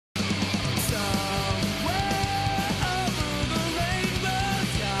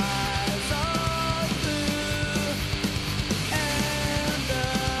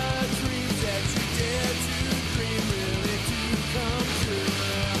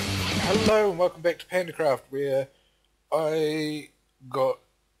Hello and welcome back to PandaCraft, where I got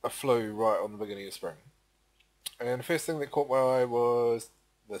a flu right on the beginning of spring. And the first thing that caught my eye was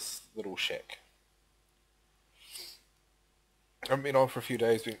this little shack. I've been on for a few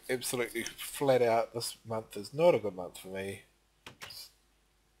days, been absolutely flat out. This month is not a good month for me.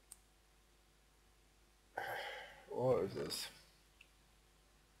 What is this?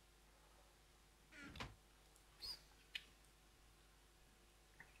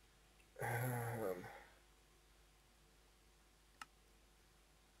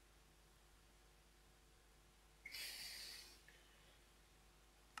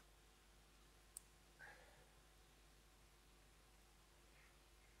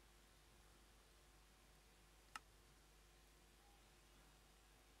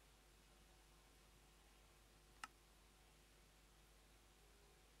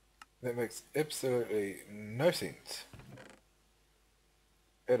 That makes absolutely no sense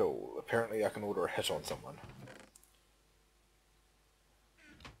at all. Apparently I can order a hit on someone.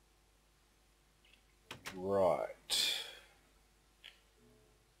 Right.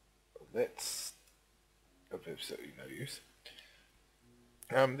 That's of absolutely no use.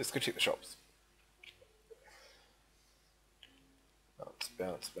 Let's go check the shops. Bounce,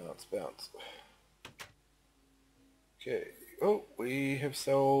 bounce, bounce, bounce. Okay. Oh, we have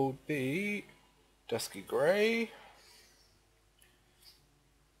sold the Dusky Grey.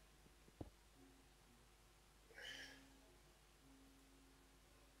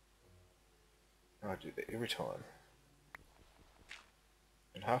 I do that every time.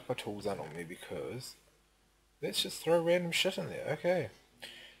 And half my tools aren't on me because let's just throw random shit in there. Okay.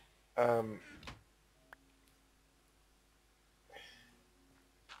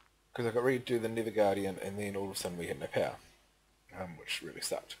 Because I got ready to do the Nether Guardian and then all of a sudden we had no power. Which really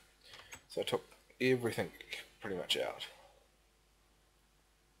sucked. So I took everything pretty much out.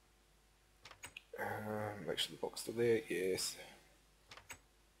 Make sure the box is still there. Yes.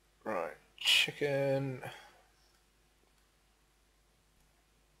 Right. Chicken.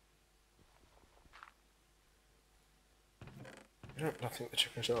 Nope, nothing at the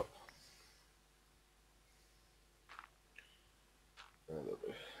chicken shop.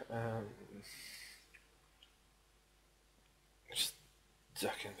 Just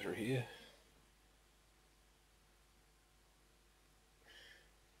ducking through here.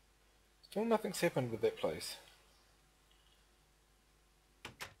 Still nothing's happened with that place.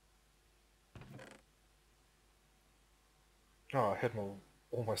 Oh, I had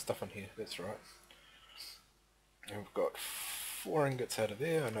all my stuff in here, that's right. And we've got 4 ingots out of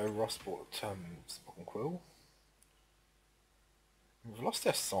there. I know Ross bought some and quill. We've lost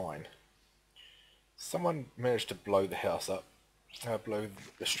our sign. Someone managed to blow the house up, blow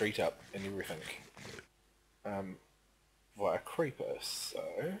the street up and everything, via creeper, so...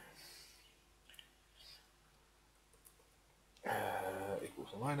 equals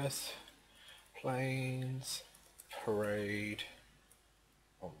or minus, planes, parade,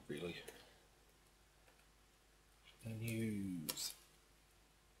 oh really, news,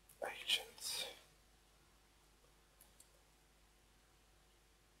 agents.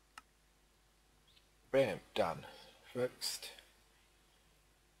 Bam, done, fixed.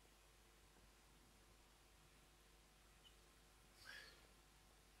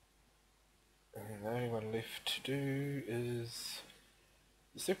 And the only one left to do is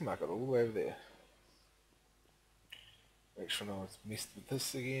the supermarket all the way over there. Make sure no one's messed with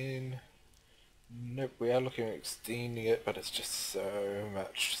this again. Nope, we are looking at extending it, but it's just so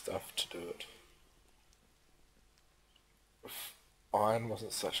much stuff to do it. If iron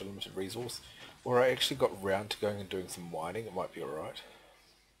wasn't such a limited resource, or I actually got round to going and doing some mining, it might be alright.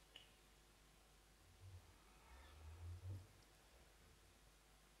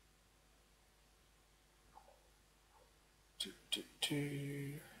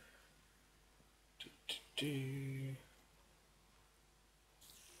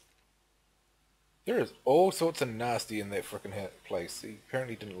 There is all sorts of nasty in that frickin' place. He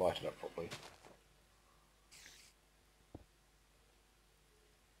apparently didn't light it up properly.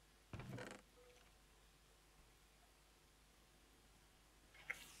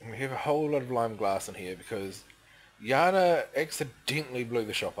 And we have a whole lot of lime glass in here because Yana accidentally blew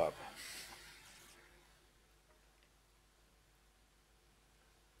the shop up.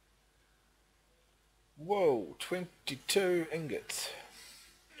 Whoa, 22 ingots.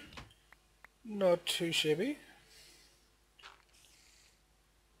 Not too shabby.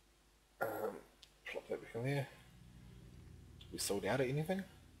 Plop that back in there. We sold out of anything?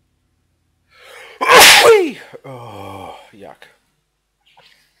 Oh, yuck.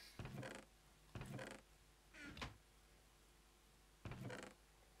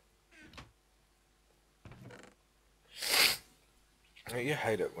 You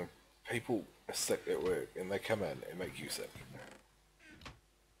hate it when people are sick at work and they come in and make you sick.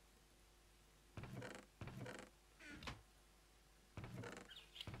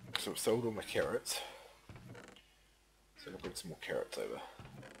 So I've sold all my carrots. So I'm going to bring some more carrots over.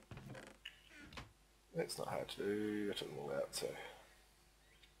 That's not hard to do, I took them all out, so...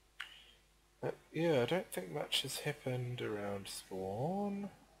 yeah, I don't think much has happened around spawn.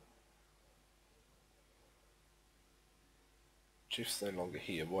 Jeff's no longer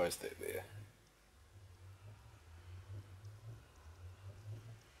here, why is that there?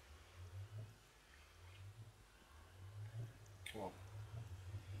 Come on.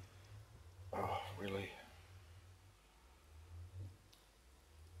 Oh, really?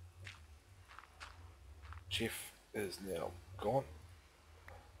 Jeff is now gone.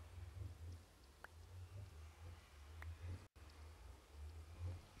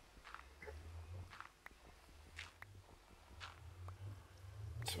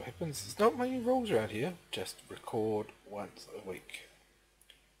 So what happens, there's not many rules around here, just record once a week.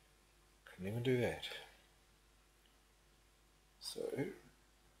 Couldn't even do that. So,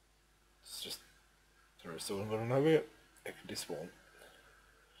 it's just throw a sword in the middle of nowhere, it can despawn.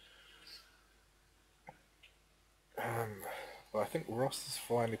 But I think Ross has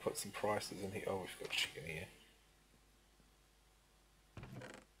finally put some prices in here. Oh, we've got chicken here.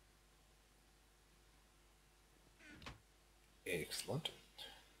 Excellent.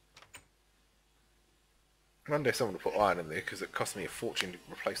 One day someone will put iron in there because it cost me a fortune to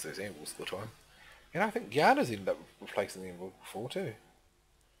replace those anvils all the time. And I think Yarna's ended up replacing the anvil before too.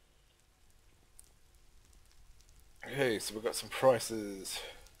 Okay, so we've got some prices.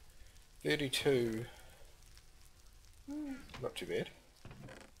 32. Not too bad.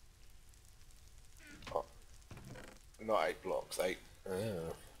 Oh, not 8 blocks, 8.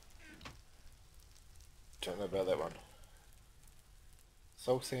 Oh. Don't know about that one.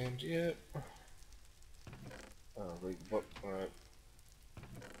 Soul sand, yeah. Oh, read the book, alright.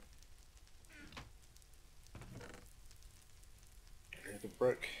 Here's the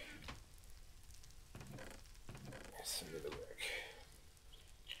brick. Here's some of the brick.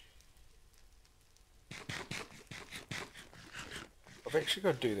 I've actually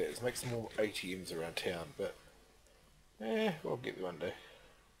got to do that, is make some more ATMs around town, but we'll get there one day.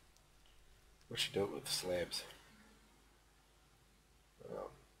 We should do it with the slabs.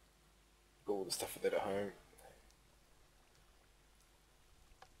 Got all the stuff for that at home.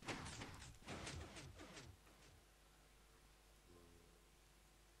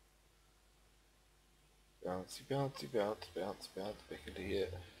 Bouncy, bouncy, bounce, bounce, bounce back into here.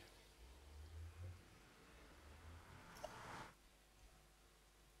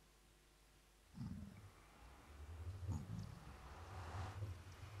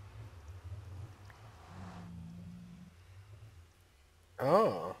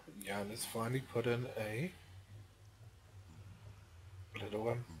 Oh, Jan has finally put in a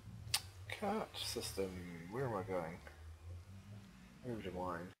little cart system. Where am I going? Over to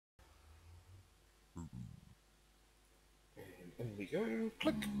mine. And in we go.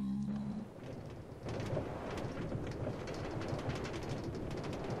 Click.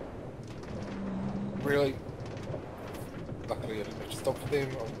 Really? Luckily I didn't have to stop for them.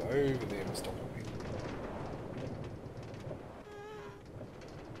 I'll go over there and stop for me.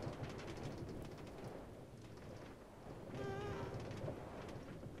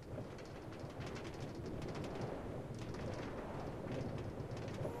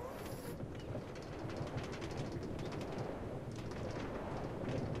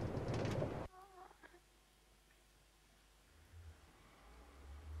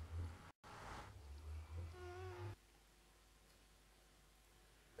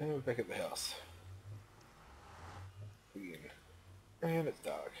 And we're back at the house. Again. And it's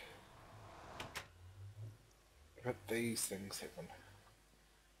dark. But these things happen.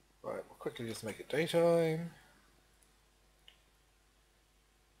 Right, we'll quickly just make it daytime.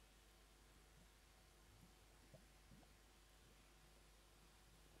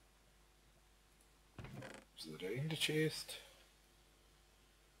 So the ender chest.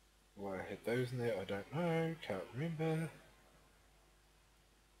 Why I had those in there, I don't know, can't remember.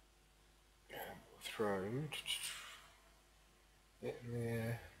 Throw that in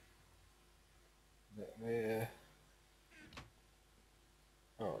there, that there.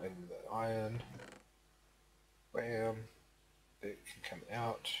 Oh, and the iron. Bam. That can come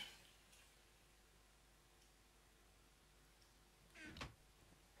out.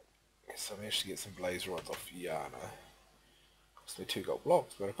 So I managed to get some blaze rods off Yana. Cost me 2 gold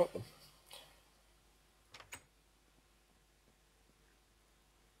blocks, but I got them.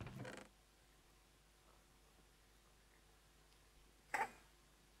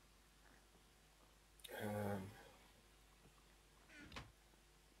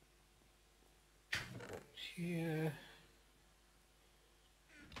 here.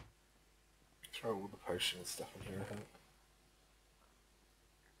 Throw all the potion and stuff in here, I think.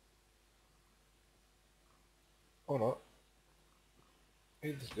 Or not.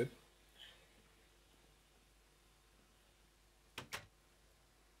 Either's good.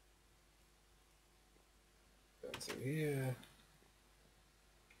 That's it here.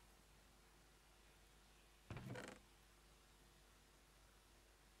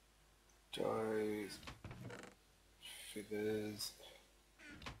 Dies. Feathers.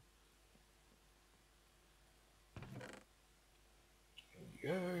 There you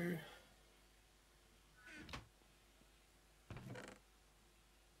go.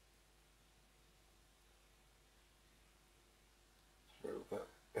 Throw that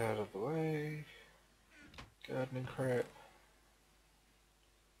out of the way. Gardening crap.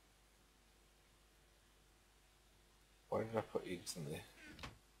 Why did I put eggs in there?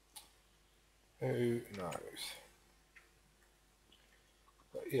 Who knows?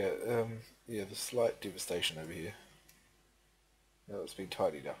 But yeah, yeah, the slight devastation over here. Now it's been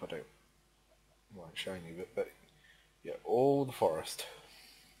tidied up, I don't mind showing you, but yeah, all the forest.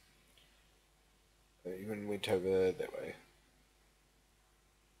 Even went over that way.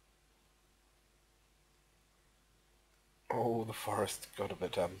 All the forest got a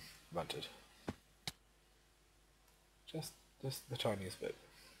bit bunted. Just the tiniest bit.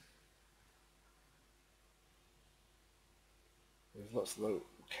 There's lots of little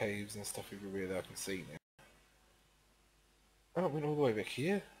caves and stuff everywhere that I can see now. Oh, it went all the way back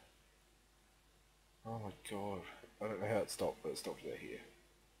here? Oh my god. I don't know how it stopped, but it stopped about here.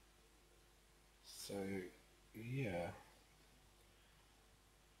 So, yeah.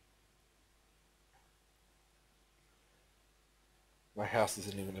 My house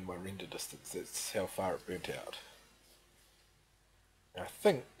isn't even in my render distance, that's how far it burnt out. And I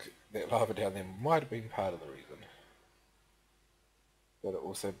think that lava down there might have been part of the reason. But it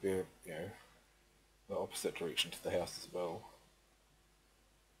also burnt, you know, the opposite direction to the house as well.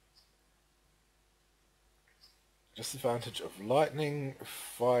 Disadvantage of lightning,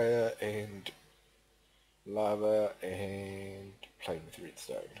 fire, and lava, and playing with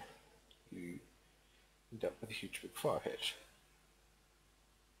redstone. You end up with a huge big fire patch.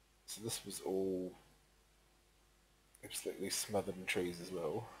 So this was all absolutely smothered in trees as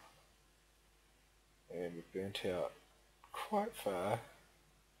well. And we burnt out quite far.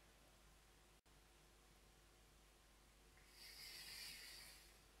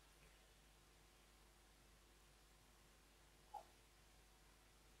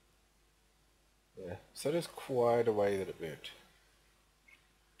 Yeah, so there's quite a way that it burnt.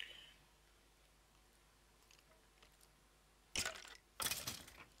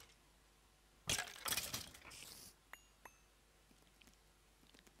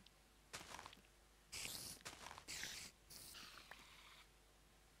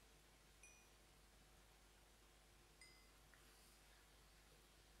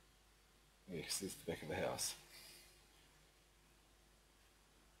 Yes, there's the back of the house.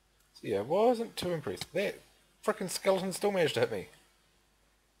 So yeah, wasn't too impressed. That frickin' skeleton still managed to hit me.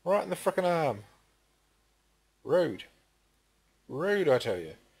 Right in the frickin' arm. Rude. Rude, I tell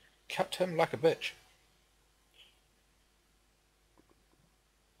you. Cut him like a bitch.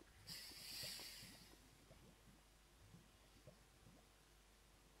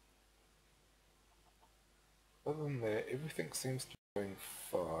 Other than that, everything seems to be going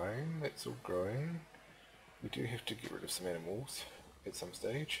fine. That's all growing. We do have to get rid of some animals at some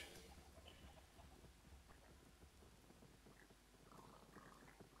stage.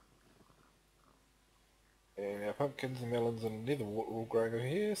 And our pumpkins and melons and netherwort are all growing over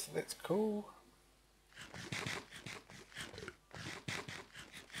here, so that's cool.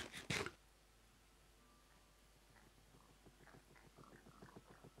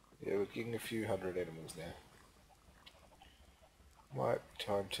 Yeah, we're getting a few hundred animals now. Might be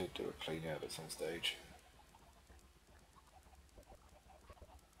time to do a clean out at some stage.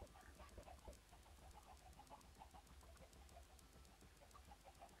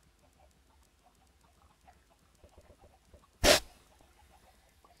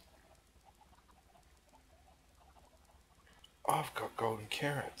 I've got golden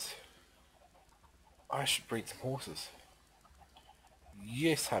carrots. I should breed some horses.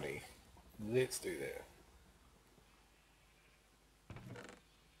 Yes, honey. Let's do that.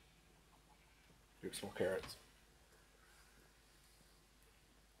 Grab some more carrots.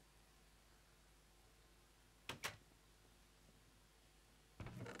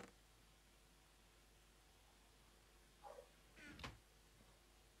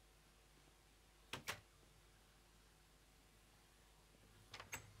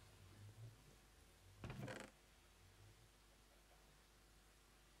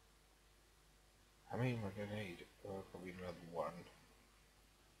 many am I going to need? Probably another one.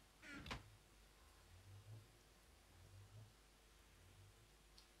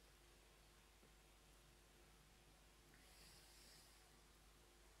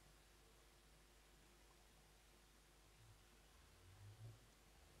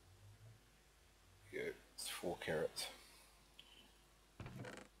 There you go. It's 4 carrots.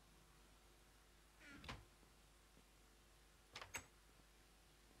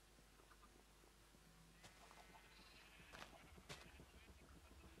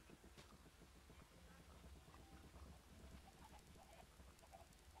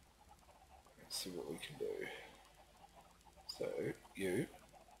 Let's see what we can do. So, you,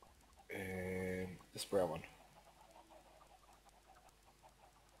 and this brown one.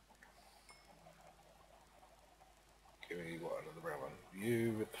 Give me one of the brown one.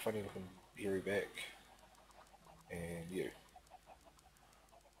 You with the funny looking hairy back. And you.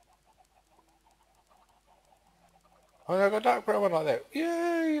 Oh no, I got a dark brown one like that.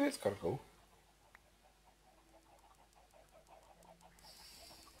 Yay, that's kind of cool.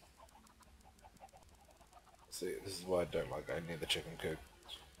 See, this is why I don't like going near the chicken coop.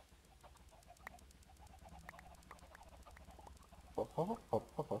 Pop, pop,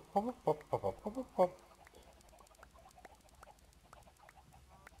 pop, pop, pop, pop, pop, pop, pop, pop, pop.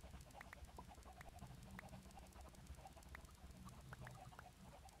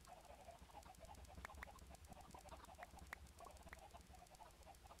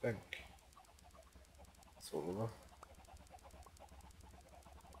 Think. Sort of.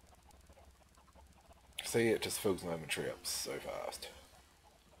 See, it just fills my inventory up so fast.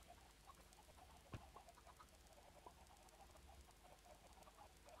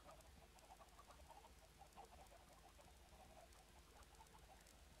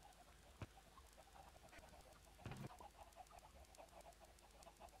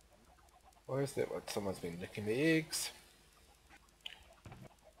 Why is that? Like someone's been licking the eggs.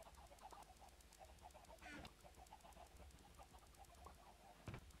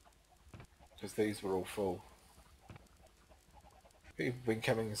 Because these were all full. People have been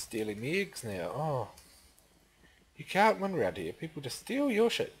coming and stealing the eggs now. Oh. You can't win around here. People just steal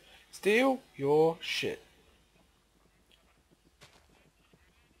your shit. Steal your shit.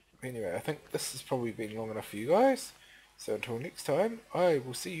 Anyway, I think this has probably been long enough for you guys. So until next time, I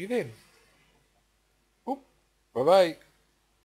will see you then. Oh, bye bye.